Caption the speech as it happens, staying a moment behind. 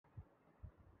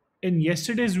In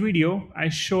yesterday's video, I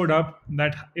showed up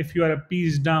that if you are a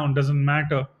piece down, doesn't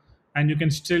matter, and you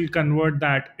can still convert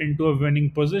that into a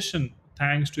winning position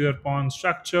thanks to your pawn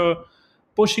structure,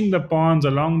 pushing the pawns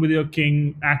along with your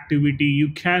king activity.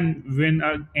 You can win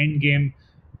an endgame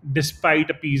despite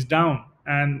a piece down,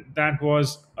 and that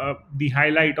was the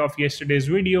highlight of yesterday's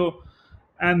video.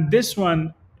 And this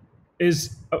one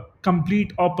is a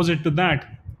complete opposite to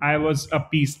that. I was a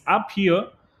piece up here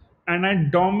and I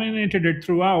dominated it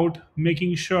throughout,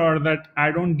 making sure that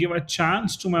I don't give a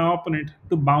chance to my opponent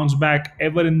to bounce back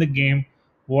ever in the game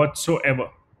whatsoever.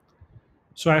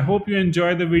 So I hope you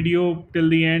enjoy the video till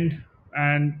the end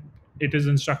and it is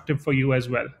instructive for you as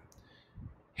well.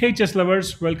 Hey chess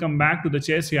lovers, welcome back to the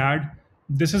Chessyard.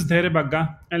 This is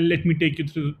dhairyabagga and let me take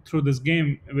you through this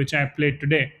game which I played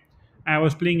today. I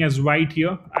was playing as white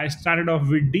here. I started off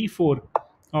with d4,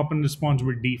 opponent responds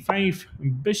with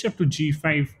d5, bishop to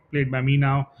g5 played by me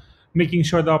now, making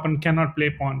sure the opponent cannot play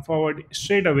pawn forward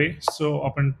straight away. So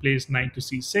opponent plays knight to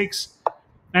c6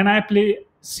 and I play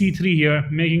c3 here,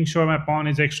 making sure my pawn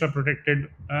is extra protected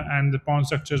and the pawn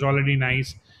structure is already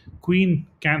nice. Queen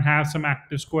can have some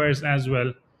active squares as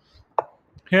well.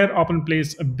 Here, opponent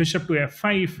plays a bishop to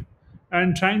f5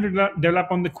 and trying to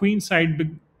develop on the queen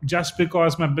side just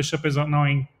because my bishop is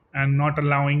annoying and not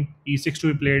allowing e6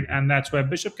 to be played, and that's why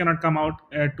bishop cannot come out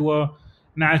to a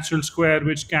natural square,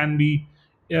 which can be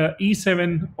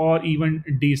e7 or even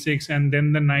d6, and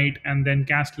then the knight, and then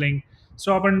castling.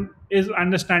 So opponent is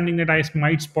understanding that I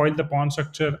might spoil the pawn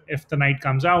structure if the knight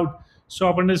comes out. So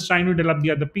opponent is trying to develop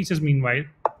the other pieces meanwhile.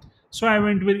 So I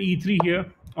went with e3 here.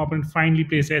 Opponent finally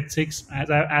plays h6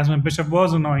 as my bishop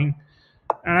was annoying.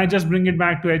 And I just bring it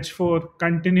back to h4,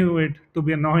 continue it to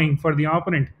be annoying for the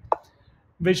opponent,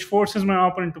 which forces my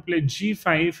opponent to play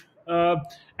g5.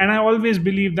 And I always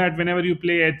believe that whenever you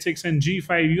play h6 and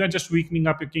g5, you are just weakening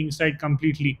up your king side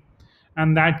completely.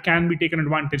 And that can be taken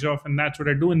advantage of. And that's what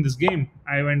I do in this game.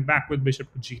 I went back with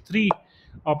bishop to g3.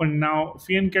 Opponent now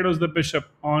fianchettos the bishop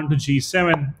on to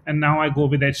g7. And now I go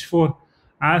with h4,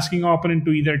 asking opponent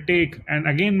to either take, and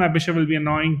again my bishop will be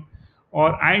annoying,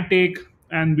 or I take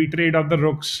and we trade off the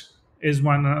rooks is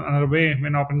one another way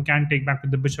when opponent can take back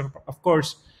with the bishop, of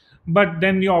course. But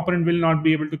then the opponent will not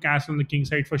be able to castle on the king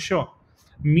side for sure.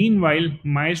 Meanwhile,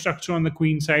 my structure on the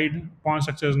queen side, pawn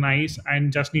structure is nice. I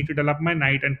just need to develop my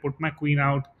knight and put my queen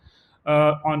out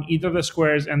on either of the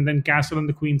squares and then castle on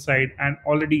the queen side. And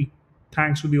already,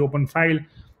 thanks to the open file,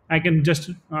 I can just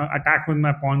attack with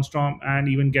my pawn storm and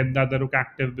even get the other rook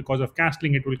active because of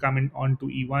castling. It will come in onto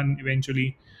e1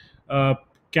 eventually.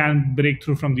 Can break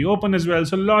through from the open as well.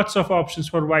 So lots of options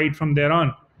for white from there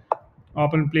on.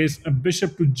 Opponent plays a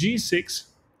bishop to g6,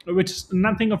 which is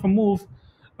nothing of a move.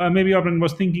 Maybe opponent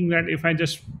was thinking that if I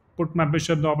just put my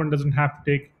bishop, the opponent doesn't have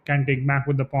to can take back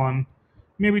with the pawn.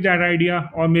 Maybe that idea,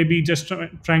 or maybe just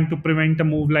trying to prevent a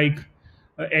move like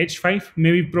h5,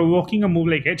 maybe provoking a move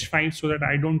like h5 so that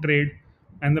I don't trade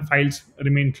and the files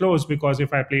remain closed, because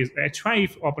if I place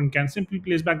h5, opponent can simply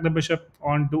place back the bishop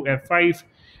onto f5,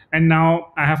 and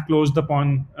now I have closed the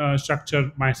pawn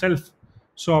structure myself.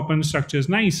 So opponent structure is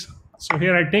nice. So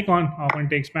here I take on, opponent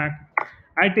takes back.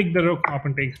 I take the rook,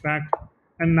 opponent takes back.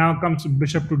 And now comes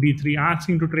bishop to d3,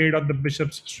 asking to trade off the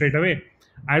bishops straight away.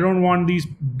 I don't want these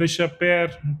bishop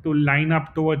pair to line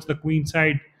up towards the queen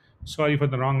side. Sorry for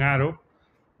the wrong arrow.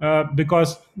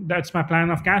 Because that's my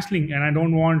plan of castling, and I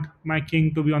don't want my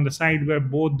king to be on the side where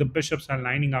both the bishops are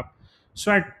lining up.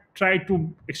 So I try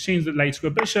to exchange the light square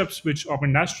bishops, which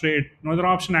opponent does trade. No other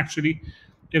option actually.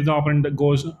 If the opponent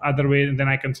goes other way, then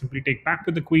I can simply take back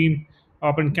to the queen.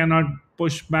 Opponent cannot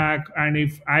push back, and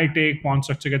if I take, pawn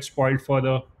structure gets spoiled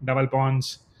further. Double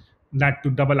pawns, that to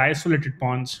double isolated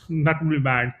pawns, that would be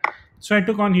bad. So I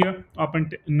took on here.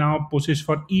 Opponent now pushes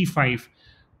for e5,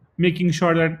 making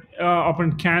sure that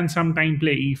opponent can sometime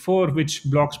play e4, which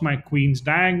blocks my queen's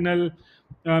diagonal,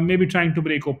 maybe trying to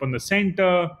break open the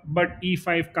center, but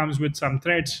e5 comes with some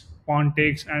threats. Pawn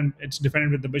takes, and it's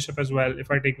defended with the bishop as well if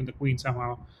I take with the queen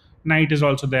somehow. Knight is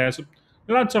also there, so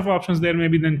lots of options there.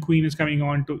 Maybe then queen is coming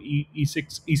on to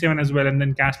e6, e7 as well, and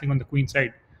then castling on the queen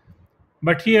side.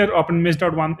 But here opponent missed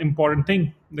out one important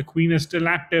thing. The queen is still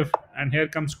active, and here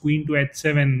comes queen to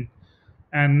h7.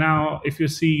 And now, if you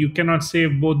see, you cannot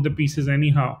save both the pieces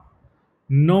anyhow.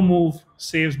 No move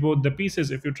saves both the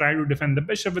pieces. If you try to defend the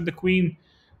bishop with the queen,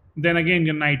 then again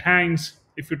your knight hangs.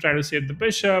 If you try to save the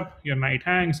bishop, your knight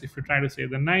hangs. If you try to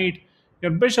save the knight,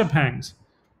 your bishop hangs.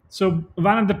 So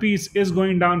one of the piece is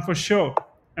going down for sure.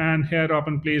 And here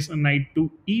opponent plays a knight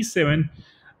to e7.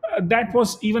 That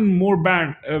was even more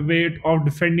bad way of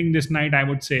defending this knight, I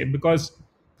would say, because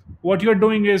what you're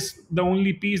doing is the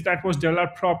only piece that was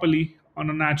developed properly on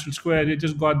a natural square. You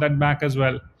just got that back as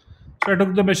well. So I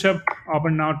took the bishop.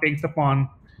 Opponent now takes the pawn.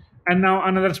 And now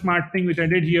another smart thing which I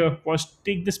did here was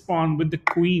take this pawn with the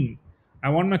queen. I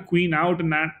want my queen out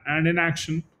and in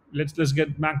action. Let's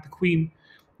get back the queen.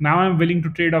 Now I'm willing to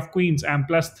trade off queens. I'm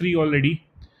 +3 already,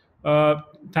 uh,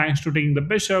 thanks to taking the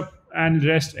bishop, and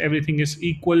rest everything is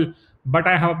equal. But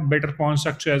I have better pawn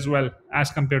structure as well as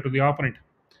compared to the opponent.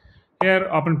 Here,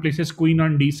 opponent places queen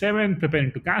on d7,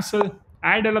 preparing to castle.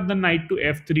 I develop the knight to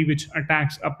f3, which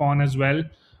attacks a pawn as well.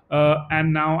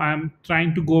 And now I'm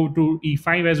trying to go to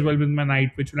e5 as well with my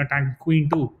knight, which will attack the queen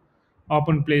too.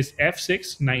 Opponent plays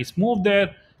f6, nice move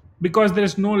there. Because there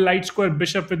is no light square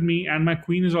bishop with me, and my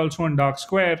queen is also on dark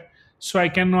square, so I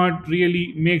cannot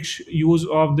really make use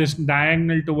of this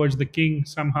diagonal towards the king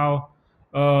somehow,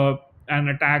 uh, and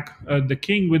attack the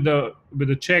king with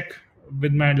the check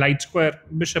with my light square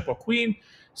bishop or queen.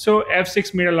 So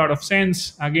f6 made a lot of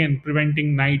sense, again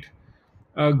preventing knight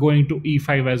going to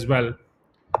e5 as well.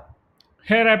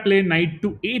 Here I play knight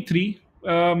to a3.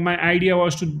 My idea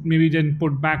was to maybe then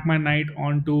put back my knight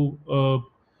onto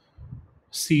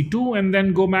c2 and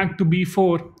then go back to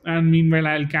b4, and meanwhile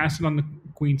I'll castle on the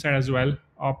queen side as well.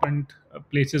 Opponent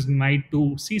places knight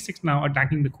to c6, now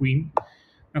attacking the queen.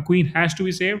 Now queen has to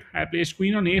be saved. I placed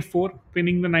queen on a4,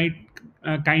 pinning the knight,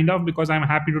 kind of, because I'm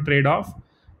happy to trade off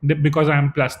because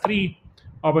I'm +3.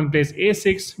 Opponent plays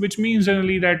a6, which means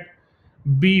generally that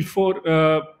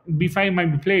b4, b5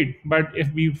 might be played, but if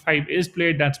b5 is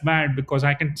played, that's bad because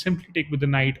I can simply take with the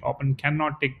knight. Opponent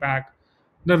cannot take back.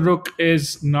 The rook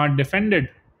is not defended.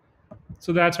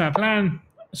 So that's my plan.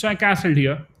 So I castled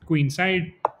here, queen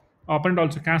side. Opponent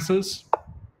also castles.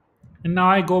 And now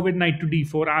I go with knight to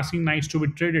d4, asking knights to be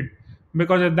traded.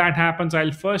 Because if that happens,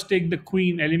 I'll first take the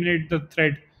queen, eliminate the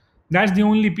threat. That's the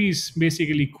only piece,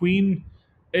 basically. Queen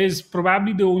is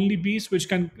probably the only piece which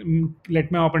can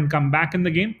let my opponent come back in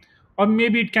the game. Or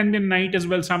maybe it can be a knight as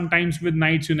well. Sometimes with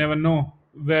knights, you never know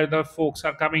where the folks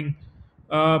are coming.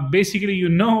 Basically, you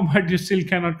know, but you still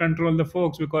cannot control the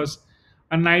folks because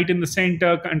a knight in the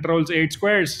center controls 8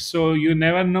 squares. So you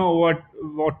never know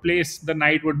what place the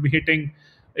knight would be hitting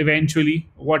eventually.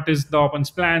 What is the opponent's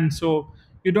plan? So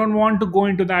you don't want to go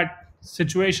into that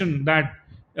situation that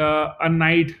a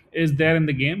knight is there in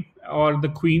the game or the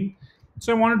queen.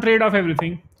 So I want to trade off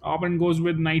everything. Opponent goes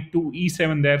with knight to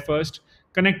e7 there first,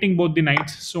 connecting both the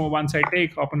knights. So once I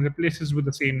take, opponent replaces with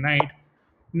the same knight.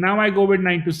 Now I go with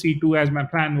knight to c2 as my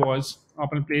plan was.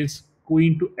 Opponent plays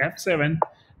queen to f7,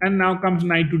 and now comes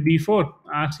knight to d4,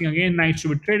 asking again knights to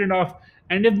be traded off.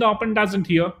 And if the opponent doesn't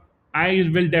here, I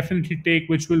will definitely take,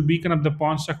 which will weaken up the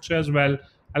pawn structure as well,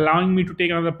 allowing me to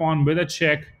take another pawn with a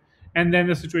check, and then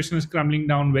the situation is crumbling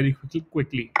down very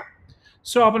quickly.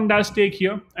 So opponent does take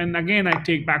here, and again I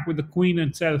take back with the queen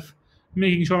itself,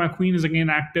 making sure my queen is again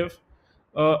active.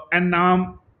 And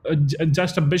now I'm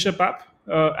just a bishop up,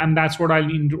 and that's what I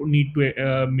need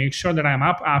to make sure that I'm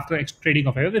up after trading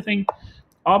of everything.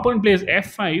 Opponent plays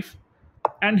f5,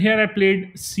 and here I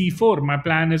played c4. My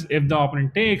plan is if the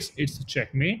opponent takes, it's a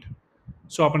checkmate.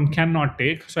 So opponent cannot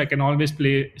take, so I can always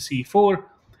play c4.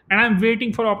 And I'm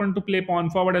waiting for opponent to play pawn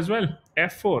forward as well,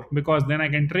 f4, because then I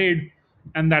can trade,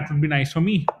 and that would be nice for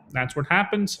me. That's what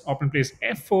happens. Opponent plays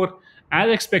f4 as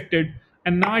expected,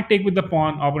 and now I take with the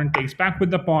pawn. Opponent takes back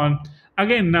with the pawn.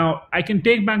 Again, now I can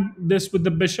take back this with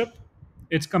the bishop.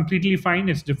 It's completely fine.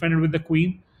 It's defended with the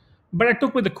queen, but I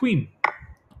took with the queen.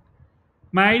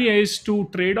 My idea is to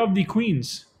trade off the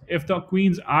queens. If the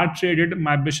queens are traded,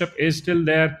 my bishop is still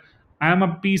there. I am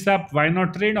a piece up. Why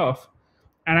not trade off?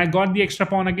 And I got the extra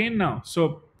pawn again now.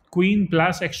 So queen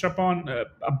plus extra pawn,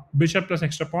 a bishop plus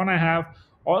extra pawn I have.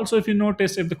 Also, if you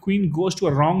notice, if the queen goes to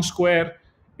a wrong square,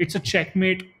 it's a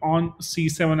checkmate on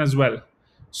c7 as well.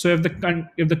 So if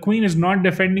the queen is not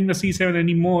defending the c7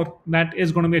 anymore, that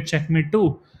is going to be a checkmate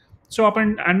too. So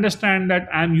opponent understand that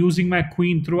I'm using my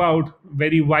queen throughout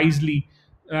very wisely,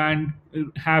 and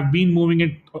have been moving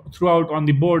it throughout on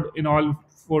the board in all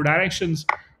 4 directions.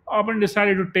 Opponent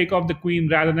decided to take off the queen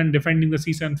rather than defending the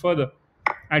c7 further.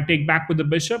 I take back with the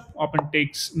bishop. Opponent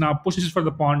takes, now pushes for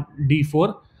the pawn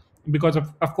d4, because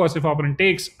of course if opponent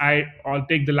takes, I'll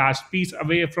take the last piece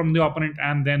away from the opponent,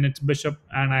 and then it's bishop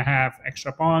and I have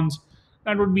extra pawns.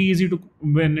 That would be easy to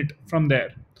win it from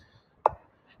there.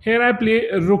 Here I play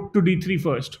rook to d3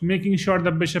 first, making sure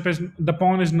the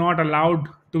pawn is not allowed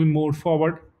to be moved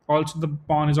forward. Also, the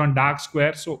pawn is on dark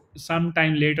square, so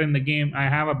sometime later in the game, I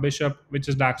have a bishop which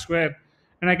is dark square,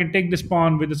 and I can take this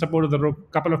pawn with the support of the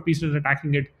rook. Couple of pieces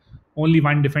attacking it, only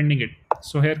one defending it.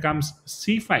 So here comes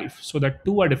c5, so that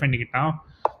two are defending it now.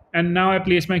 And now I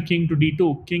place my king to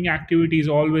d2. King activity is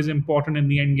always important in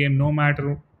the endgame, no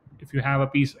matter if you have a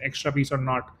piece, extra piece or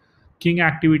not. King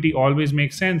activity always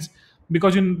makes sense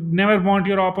because you never want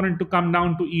your opponent to come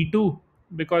down to e2,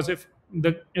 because if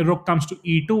the rook comes to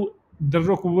e2, the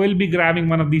rook will be grabbing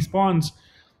one of these pawns,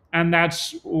 and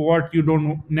that's what you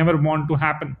don't never want to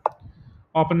happen.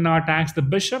 Opponent now attacks the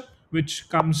bishop, which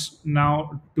comes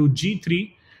now to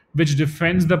g3, which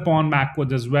defends the pawn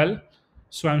backwards as well.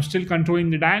 So I'm still controlling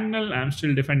the diagonal, I'm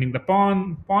still defending the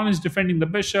pawn. Pawn is defending the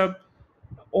bishop.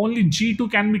 Only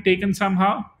g2 can be taken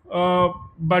somehow,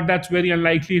 but that's very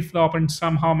unlikely if the opponent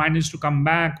somehow manages to come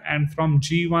back and from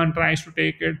g1 tries to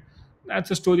take it.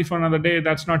 That's a story for another day.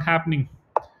 That's not happening.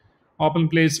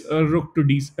 Opponent plays rook to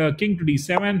king to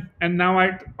d7, and now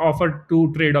I offer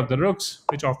to trade off the rooks,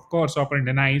 which of course opponent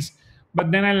denies.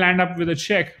 But then I land up with a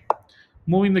check,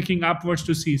 moving the king upwards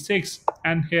to c6,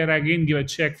 and here I again give a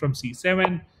check from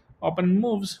c7. Opponent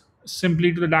moves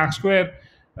simply to the dark square.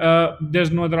 There's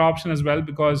no other option as well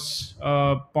because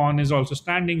pawn is also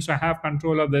standing, so I have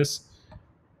control of this.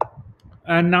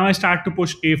 And now I start to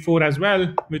push a4 as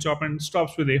well, which opponent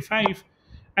stops with a5.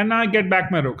 And now I get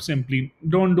back my rook simply.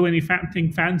 Don't do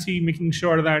anything fancy, making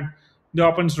sure that the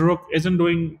opponent's rook isn't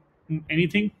doing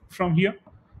anything from here.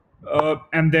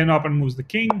 And then opponent moves the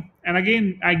king. And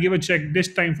again, I give a check,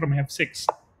 this time from f6.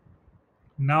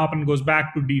 Now opponent goes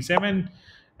back to d7.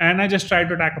 And I just try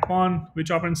to attack a pawn, which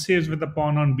opponent saves with the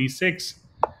pawn on b6.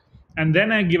 And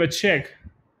then I give a check.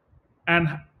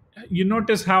 And you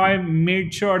notice how I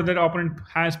made sure that opponent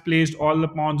has placed all the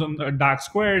pawns on the dark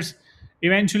squares.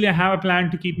 Eventually, I have a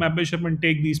plan to keep my bishop and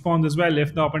take these pawns as well.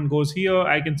 If the opponent goes here,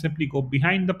 I can simply go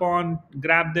behind the pawn,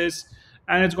 grab this,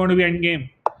 and it's going to be endgame.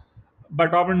 But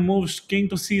opponent moves king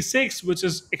to c6, which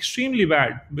is extremely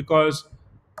bad because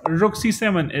rook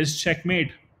c7 is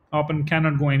checkmate. Opponent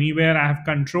cannot go anywhere. I have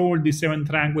controlled the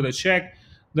 7th rank with a check.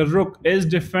 The rook is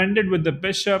defended with the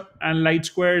bishop, and light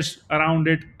squares around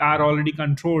it are already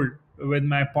controlled with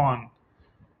my pawn.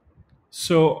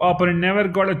 So opponent never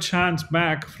got a chance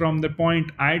back from the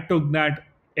point I took that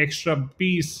extra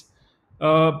piece.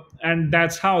 And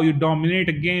that's how you dominate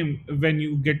a game, when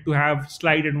you get to have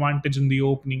slight advantage in the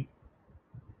opening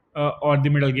or the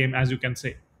middle game, as you can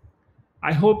say.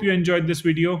 I hope you enjoyed this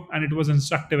video and it was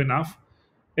instructive enough.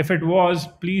 If it was,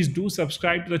 please do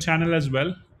subscribe to the channel as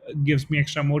well. It gives me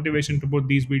extra motivation to put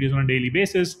these videos on a daily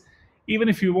basis. Even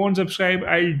if you won't subscribe,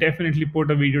 I'll definitely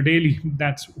put a video daily.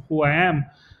 That's who I am.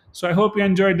 So I hope you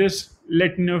enjoyed this.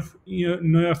 Let me know if you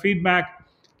know your feedback.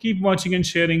 Keep watching and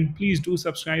sharing. Please do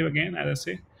subscribe again, as I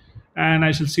say. And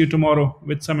I shall see you tomorrow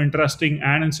with some interesting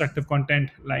and instructive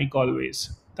content like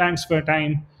always. Thanks for your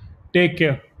time. Take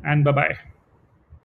care and bye-bye.